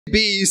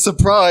be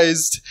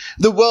surprised.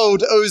 The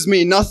world owes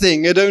me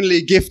nothing, it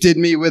only gifted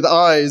me with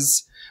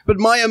eyes. But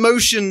my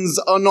emotions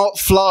are not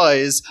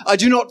flies. I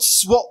do not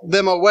swat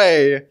them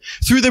away.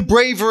 Through the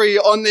bravery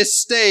on this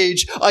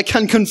stage, I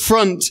can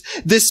confront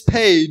this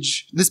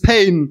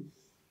pain.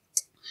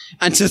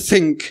 And to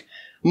think,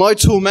 my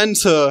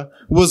tormentor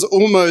was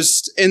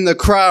almost in the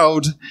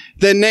crowd.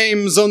 Their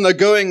names on the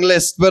going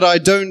list, but I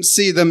don't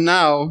see them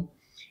now.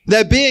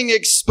 They're being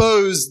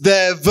exposed,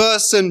 their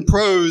verse and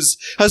prose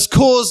has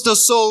caused a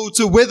soul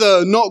to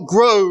wither, not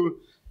grow.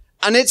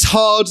 And it's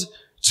hard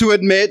to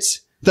admit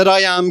that I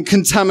am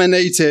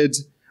contaminated.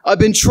 I've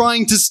been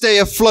trying to stay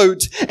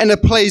afloat in a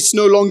place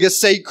no longer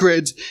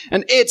sacred,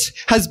 and it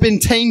has been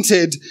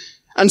tainted,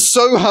 and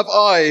so have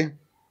I.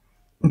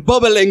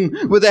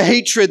 Bubbling with a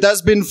hatred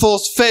that's been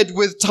force-fed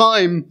with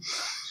time.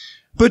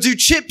 But do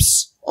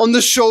chips on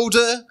the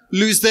shoulder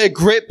lose their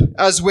grip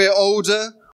as we're older?